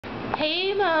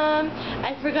Hey Mom,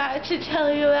 I forgot to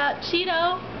tell you about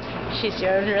Cheeto. She's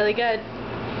doing really good.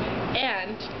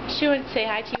 And she wouldn't say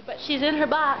hi to you, but she's in her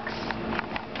box.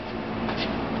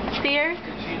 See her?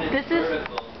 This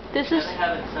is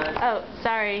oh,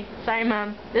 sorry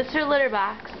Mom. This is her litter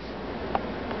box.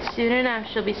 Soon enough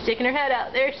she'll be sticking her head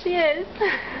out. There she is.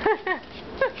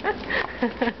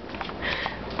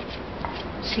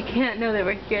 She can't know that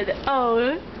we're here.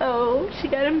 Oh, she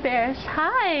got embarrassed.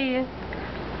 Hi.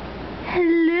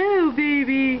 Hello,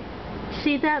 baby.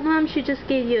 See that, Mom? She just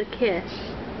gave you a kiss.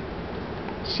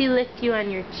 She licked you on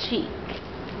your cheek.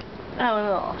 Oh, a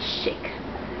little shake.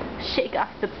 Shake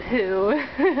off the poo.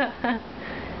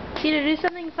 Cheeto, do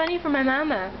something funny for my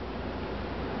mama.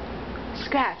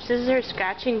 Scratch. This is her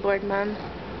scratching board, Mom.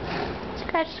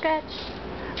 Scratch, scratch.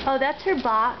 Oh, that's her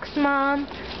box, Mom.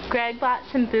 Greg bought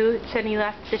some boots and he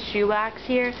left the shoebox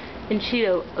here, and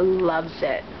Cheeto loves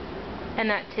it. And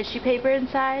that tissue paper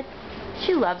inside,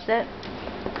 she loves it.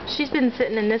 She's been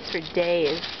sitting in this for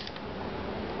days.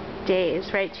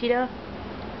 Days, right, Cheeto?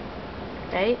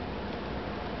 Right?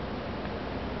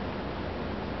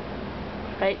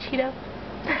 Right, Cheeto?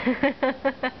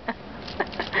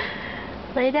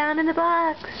 Lay down in the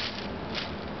box.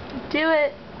 Do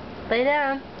it. Lay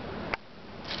down.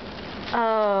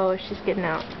 Oh, she's getting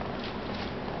out.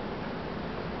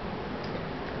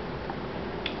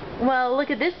 Well,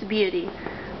 look at this beauty.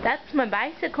 That's my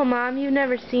bicycle, Mom. You've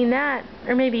never seen that.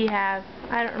 Or maybe you have.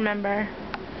 I don't remember.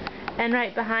 And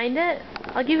right behind it,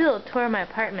 I'll give you a little tour of my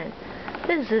apartment.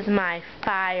 This is my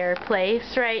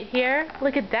fireplace right here.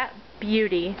 Look at that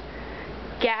beauty.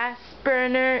 Gas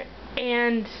burner,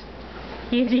 and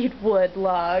you need wood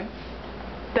logs.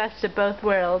 Best of both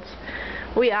worlds.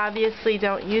 We obviously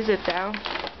don't use it though.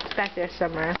 It's back there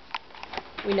somewhere.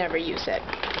 We never use it.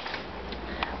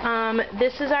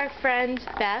 This is our friend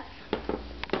Beth.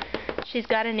 She's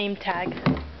got a name tag.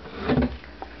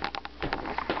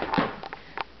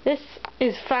 This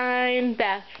is Fine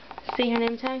Beth. See her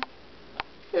name tag?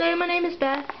 Hello, my name is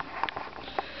Beth.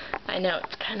 I know,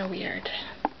 it's kind of weird.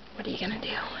 What are you gonna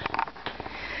do?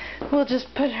 We'll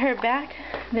just put her back.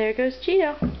 There goes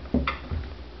Cheeto.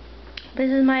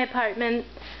 This is my apartment,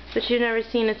 which you've never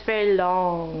seen. It's very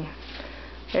long.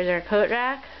 There's our coat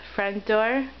rack, front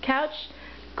door, couch,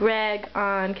 Greg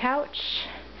on couch,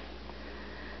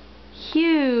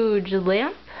 huge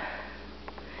lamp,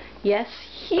 yes,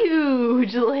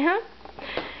 huge lamp,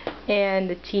 and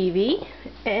the TV,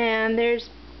 and there's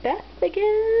Beth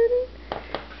again,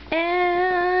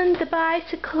 and the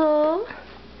bicycle,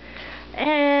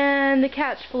 and the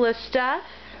couch full of stuff.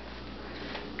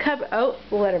 Oh,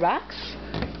 letterbox.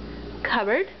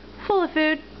 Cupboard full of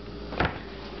food.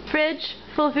 Fridge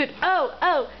full of food.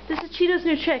 Oh, this is Cheeto's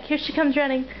new trick. Here she comes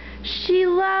running. She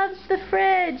loves the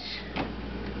fridge.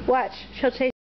 Watch, she'll chase